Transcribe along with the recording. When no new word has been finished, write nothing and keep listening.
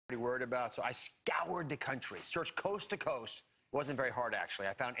pretty worried about, so I scoured the country, searched coast to coast. It wasn't very hard, actually.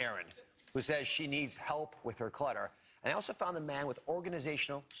 I found Erin, who says she needs help with her clutter. And I also found a man with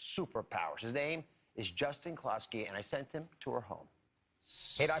organizational superpowers. His name is Justin Klosky, and I sent him to her home.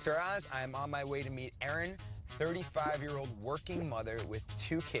 Hey, Dr. Oz, I'm on my way to meet Erin, 35-year-old working mother with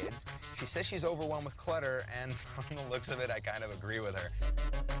 2 kids. She says she's overwhelmed with clutter, and from the looks of it, I kind of agree with her.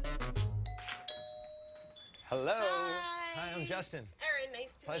 Hello. Hi. Hi, I'm Justin. Erin,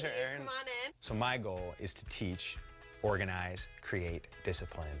 nice to Pleasure, meet you. Erin. Come on in. So my goal is to teach, organize, create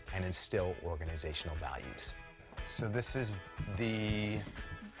discipline, and instill organizational values. So this is the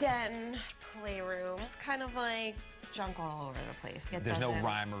Den playroom. It's kind of like junk all over the place. There's no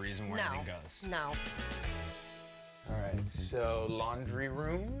rhyme or reason where anything goes. No. All right, so laundry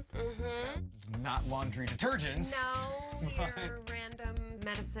room. Mm-hmm. Not laundry detergents. No, your random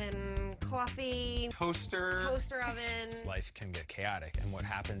medicine, coffee, Toaster oven. Life can get chaotic, and what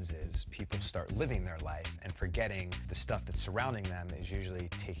happens is people start living their life and forgetting the stuff that's surrounding them is usually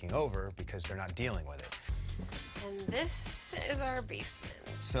taking over because they're not dealing with it. And this is our basement.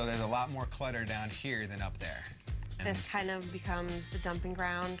 So there's a lot more clutter down here than up there. And This kind of becomes the dumping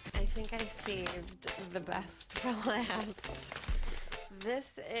ground. I think I saved the best for last.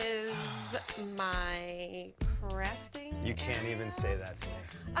 This is my crafting you can't area. even say that to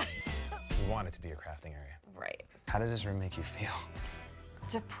me. You want it to be a crafting area. Right. How does this room make you feel?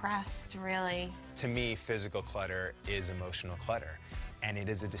 Depressed, really. To me, physical clutter is emotional clutter, and it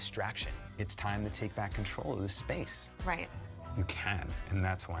is a distraction. It's time to take back control of this space. Right. You can, and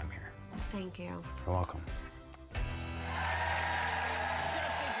that's why I'm here. Thank you. You're welcome. Justin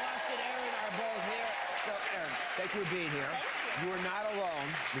Klosky and Erin are both here. So, Erin, thank you for being here. You are not alone.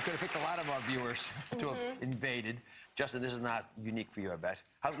 We could have picked a lot of our viewers to have invaded. Justin, this is not unique for you, I bet.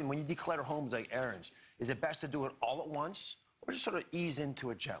 When you declutter homes like Erin's, is it best to do it all at once or just sort of ease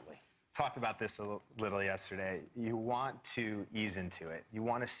into it gently? Talked about this a little yesterday. You want to ease into it. You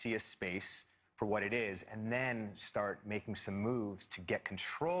want to see a space for what it is and then start making some moves to get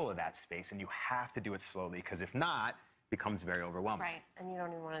control of that space, and you have to do it slowly because if not, it becomes very overwhelming. Right, and you don't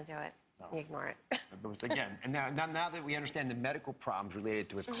even want to do it. No. You ignore it. But again, and now that we understand the medical problems related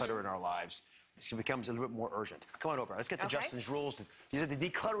to clutter in our lives, this becomes a little bit more urgent. Come on over. Let's get to Justin's rules. These are the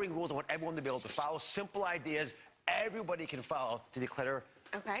decluttering rules I want everyone to be able to follow. Simple ideas everybody can follow to declutter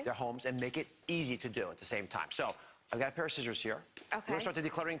their homes and make it easy to do at the same time. So I've got a pair of scissors here. Okay. You want to start the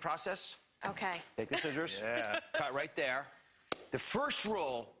decluttering process? Okay. Take the scissors. Yeah. Cut right there. The first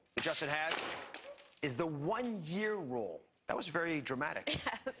rule that Justin has is the 1-year rule. That was very dramatic.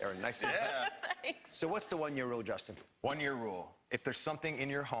 Yes. Erin, nice. Yeah. Thanks. So what's the 1-year rule, Justin? 1-year rule. If there's something in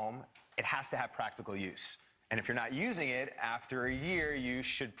your home, it has to have practical use. And if you're not using it, after a year, you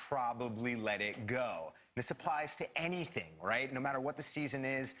should probably let it go. This applies to anything, right? No matter what the season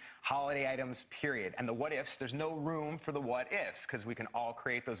is, holiday items, period. And the what ifs, there's no room for the what ifs because we can all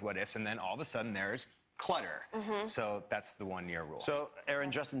create those what ifs and then all of a sudden there's clutter. So that's the 1-year rule. So,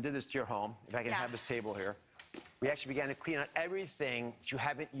 Erin, Justin did this to your home. If I can have this table here. We actually began to clean out everything that you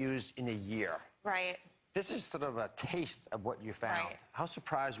haven't used in a year. Right. This is sort of a taste of what you found. Right. How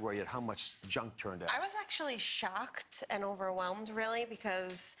surprised were you at how much junk turned out? I was actually shocked and overwhelmed, really,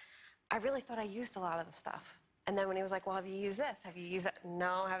 because I really thought I used a lot of the stuff. And then when he was like, well, have you used this? Have you used that?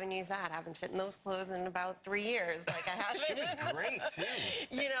 No, I haven't used that. I haven't fit in those clothes in about 3 years. Like, I haven't. She was great, too.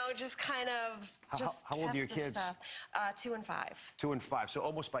 You know, just kind of How old are your kids? Stuff. 2 and 5. 2 and 5, so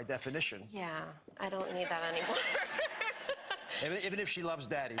almost by definition. Yeah, I don't need that anymore. Even if she loves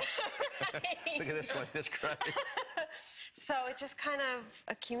daddy. Look at this one, this crying. So it just kind of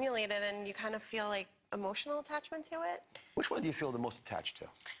accumulated, and you kind of feel like emotional attachment to it. Which one do you feel the most attached to?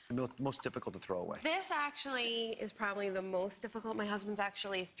 The most difficult to throw away? This actually is probably the most difficult. My husband's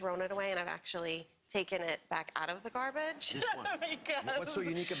actually thrown it away, and I've actually taken it back out of the garbage. This one? Because What's so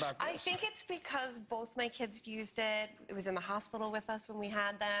unique about this? I think it's because both my kids used it. It was in the hospital with us when we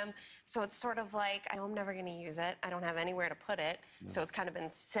had them. So it's sort of like, I know I'm never going to use it. I don't have anywhere to put it. So it's kind of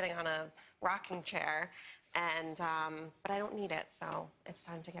been sitting on a rocking chair. And, but I don't need it, so it's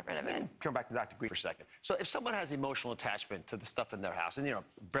time to get rid of it. Come back to Dr. Green for a second. So if someone has emotional attachment to the stuff in their house, and, you know,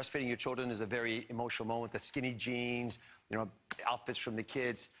 breastfeeding your children is a very emotional moment, the skinny jeans, you know, outfits from the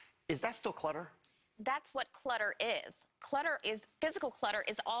kids, is that still clutter? That's what clutter is. Physical clutter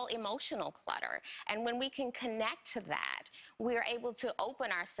is all emotional clutter. And when we can connect to that, we're able to open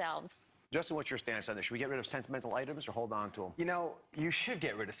ourselves Justin, what's your stance on this? Should we get rid of sentimental items or hold on to them? You know, you should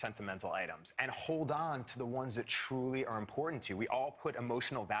get rid of sentimental items and hold on to the ones that truly are important to you. We all put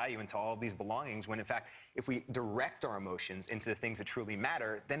emotional value into all of these belongings when, in fact, if we direct our emotions into the things that truly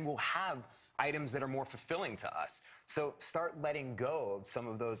matter, then we'll have items that are more fulfilling to us. So start letting go of some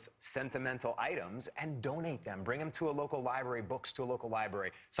of those sentimental items and donate them. Bring them to a local library, books to a local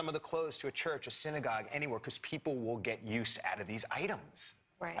library, some of the clothes to a church, a synagogue, anywhere, because people will get use out of these items.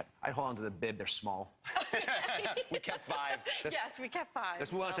 Right. I'd hold on to the bib. They're small. We kept 5. Yes, we kept 5.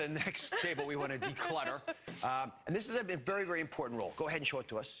 Let's move on to the next table we want to declutter. And this is a very, very important rule. Go ahead and show it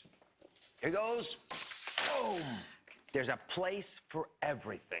to us. Here goes. Boom. There's a place for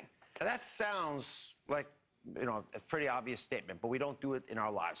everything. Now, that sounds like, you know, a pretty obvious statement, but we don't do it in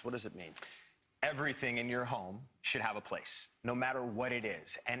our lives. What does it mean? Everything in your home should have a place, no matter what it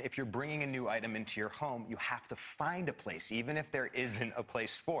is. And if you're bringing a new item into your home, you have to find a place, even if there isn't a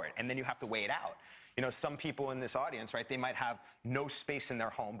place for it. And then you have to weigh it out. You know, some people in this audience, right, they might have no space in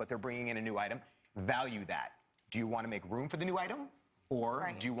their home, but they're bringing in a new item. Value that. Do you want to make room for the new item?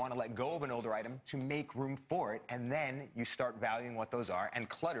 Or do you want to let go of an older item to make room for it? And then you start valuing what those are, and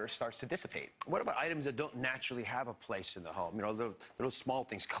clutter starts to dissipate. What about items that don't naturally have a place in the home? You know, those small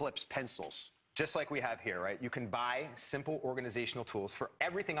things, clips, pencils. Just like we have here, right? You can buy simple organizational tools for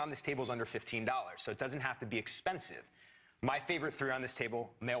everything on this table is under $15, so it doesn't have to be expensive. My favorite 3 on this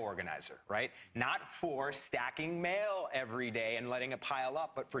table, mail organizer, right? Not for stacking mail every day and letting it pile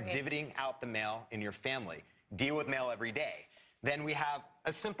up, but for divvying out the mail in your family. Deal with mail every day. Then we have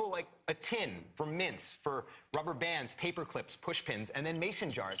a simple, like a tin for mints, for rubber bands, paper clips, push pins, and then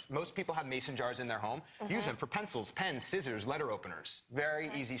mason jars. Most people have mason jars in their home. Use them for pencils, pens, scissors, letter openers. Very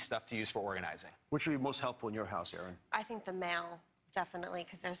easy stuff to use for organizing. Which would be most helpful in your house, Erin? I think the mail, definitely,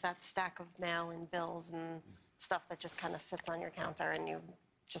 because there's that stack of mail and bills and stuff that just kind of sits on your counter and you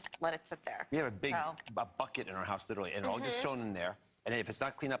just let it sit there. We have a big a bucket in our house, literally, and it all gets thrown in there. And if it's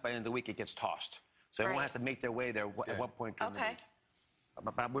not cleaned up by the end of the week, it gets tossed. So everyone has to make their way there at one point during the week.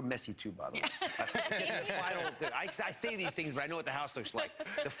 But we're messy too, by the way. The final, I say these things, but I know what the house looks like.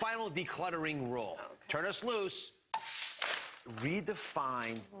 The final decluttering rule. Turn us loose.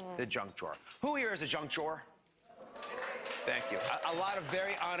 Redefine the junk drawer. Who here is a junk drawer? Thank you. A lot of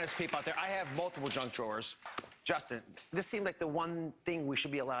very honest people out there. I have multiple junk drawers. Justin, this seemed like the one thing we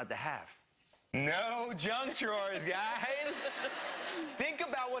should be allowed to have. No junk drawers, guys. Think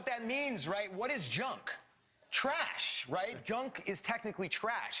about what that means, right? What is junk? Trash, right? Junk is technically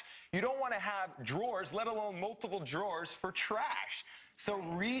trash. You don't want to have drawers, let alone multiple drawers for trash. So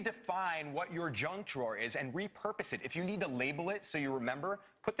redefine what your junk drawer is and repurpose it. If you need to label it so you remember,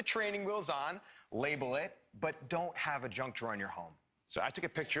 put the training wheels on, label it, but don't have a junk drawer in your home. So I took a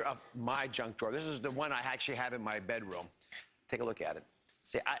picture of my junk drawer. This is the one I actually have in my bedroom. Take a look at it.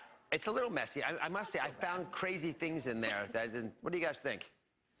 See, it's a little messy. I must say, I found crazy things in there that I didn't. What do you guys think?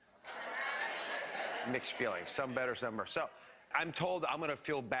 Mixed feelings. Some better, some worse. So I'm told I'm going to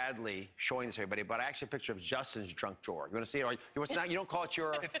feel badly showing this to everybody, but I actually have a picture of Justin's junk drawer. You want to see it? Or you don't call it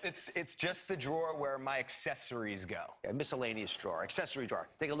your... It's just the drawer where my accessories go. Yeah, miscellaneous drawer, accessory drawer.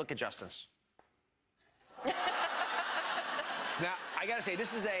 Take a look at Justin's. Now, I got to say,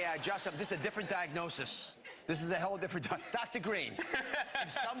 this is Justin, this is a different diagnosis. This is a whole different... Dr. Green,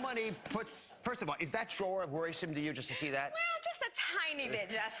 if somebody puts... First of all, is that drawer worrisome to you just to see that? Well, just a tiny bit,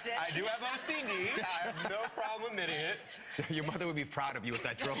 Justin. I do have O.C.D. I have no problem admitting it. So your mother would be proud of you with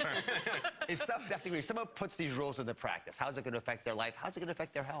that drawer. If someone puts these rules into practice, how's it going to affect their life? How's it going to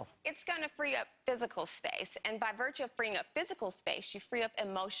affect their health? It's going to free up physical space. And by virtue of freeing up physical space, you free up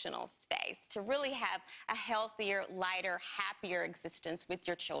emotional space to really have a healthier, lighter, happier existence with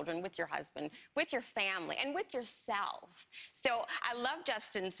your children, with your husband, with your family, and with yourself. So I love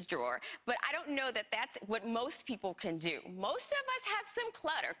Justin's drawer, but I don't know that that's what most people can do. Most of us have some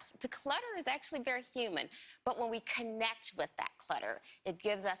clutter. Declutter is actually very human. But when we connect with that clutter, it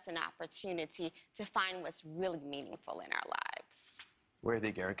gives us an opportunity to find what's really meaningful in our lives. Where are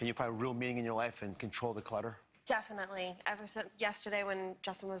they, Gary? Can you find real meaning in your life and control the clutter? Definitely. Ever since yesterday when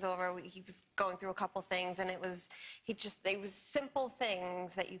Justin was over, he was going through a couple things, and it was simple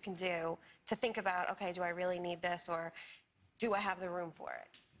things that you can do to think about, okay, do I really need this, or do I have the room for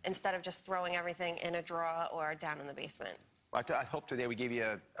it? Instead of just throwing everything in a drawer or down in the basement. I hope today we gave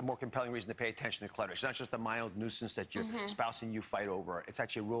you a more compelling reason to pay attention to clutter. It's not just a mild nuisance that your spouse and you fight over. It's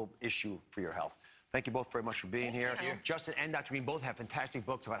actually a real issue for your health. Thank you both very much for being here. Thank you. Justin and Dr. Green both have fantastic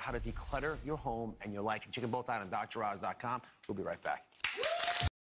books about how to declutter your home and your life. You can check them both out on DrOz.com. We'll be right back.